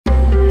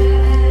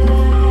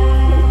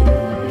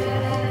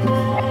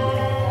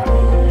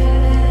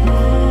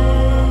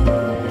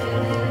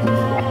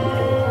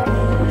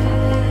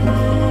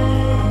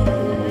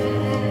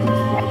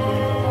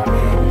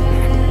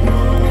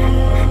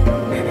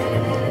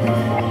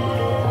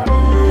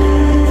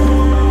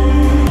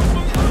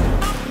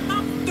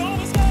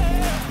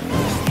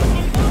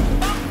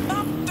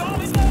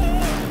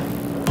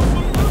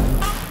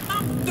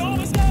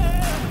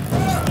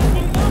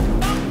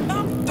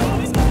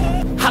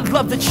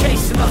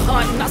chase and the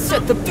hunt, and I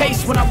set the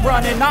pace when I'm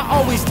running. I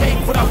always take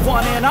what I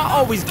want and I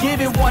always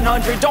give it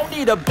 100. Don't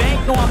need a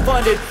bank, no I'm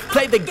funded.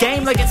 Play the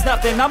game like it's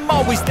nothing. I'm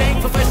always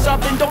thankful for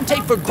something. Don't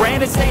take for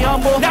granted, stay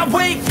humble. Now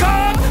wake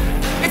up!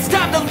 It's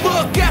time to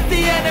look at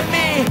the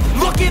enemy.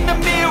 Look in the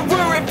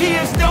mirror if he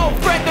is no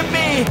friend to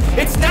me.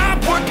 It's not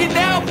working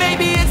out,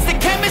 maybe it's the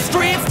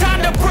chemistry. It's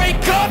time to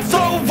break up so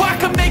I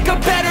can make a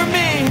better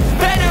me.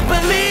 Better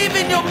believe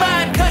in your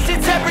mind, cause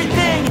it's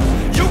everything.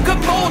 You can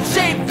mold,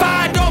 shape,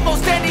 find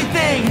almost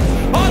anything.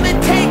 All it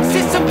takes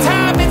is some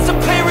time and some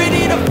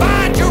clarity to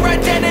find your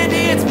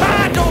identity. It's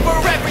mind over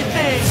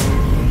everything.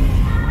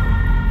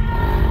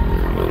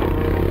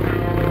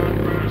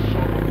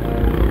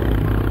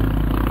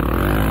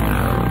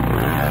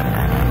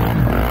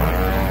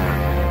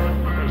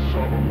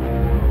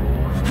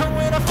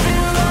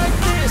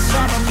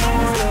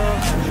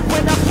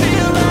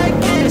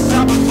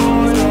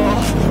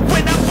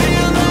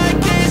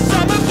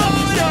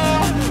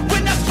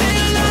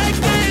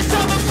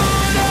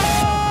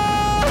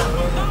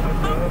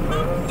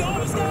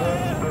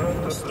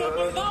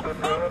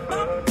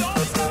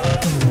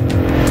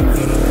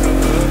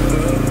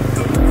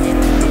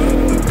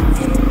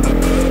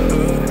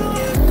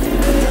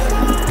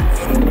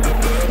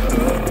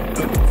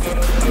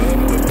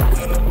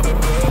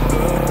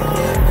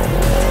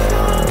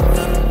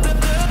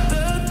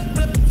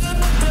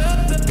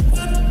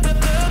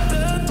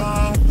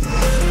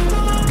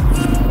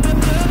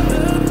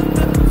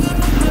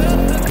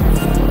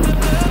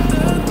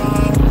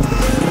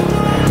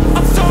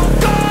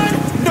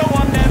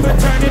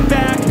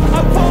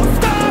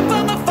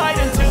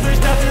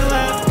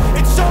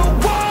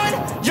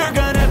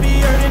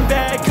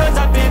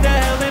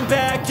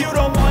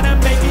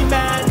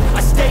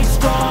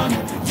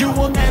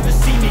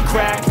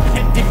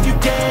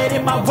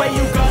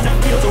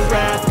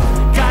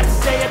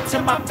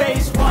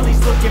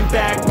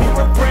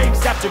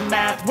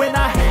 Aftermath, when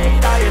I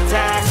hate, I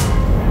attack.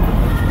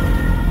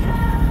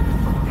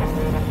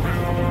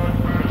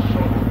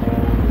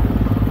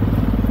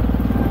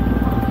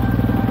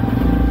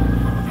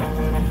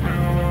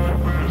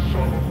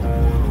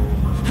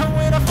 And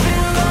when I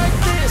feel like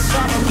this,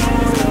 I'm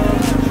immortal.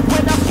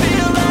 When I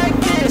feel like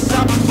this,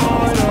 I'm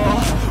immortal.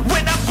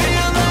 When I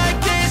feel like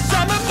this,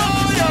 I'm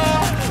immortal.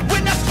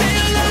 When I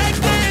feel like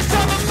this,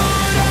 I'm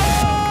immortal.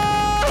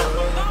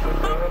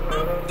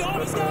 Don't be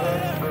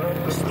scared.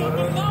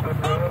 Stepping up.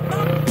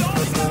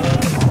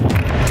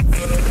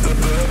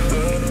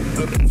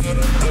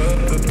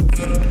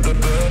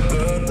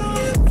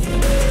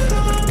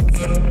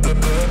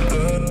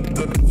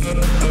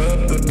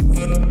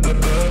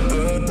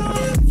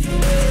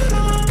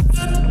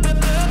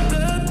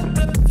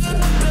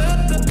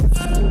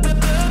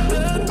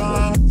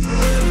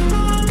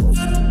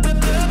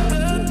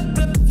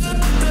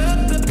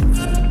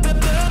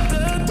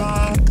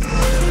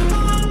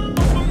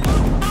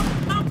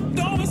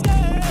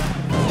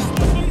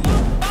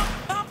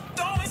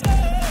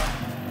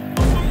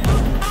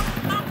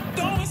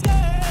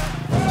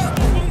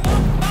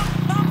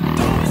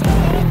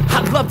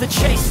 The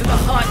chase and the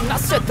hunt, and I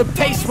set the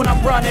pace when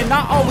I'm running.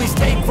 I always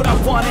take what I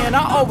want and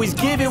I always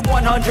give it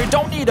 100.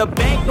 Don't need a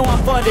bank, no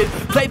I'm funded.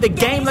 Play the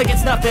game like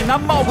it's nothing.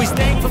 I'm always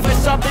thankful for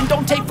something.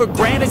 Don't take for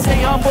granted,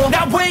 stay humble.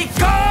 Now wake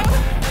up!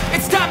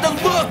 It's time to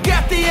look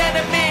at the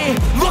enemy.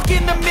 Look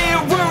in the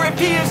mirror if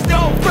he is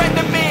no friend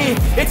to me.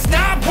 It's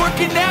not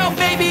working out,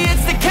 maybe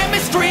it's the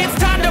chemistry. It's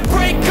time to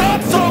break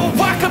up so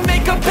I can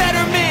make a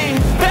better me.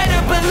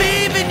 Better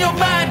believe in your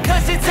mind,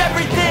 cause it's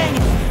everything.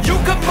 You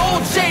can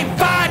mold, shape,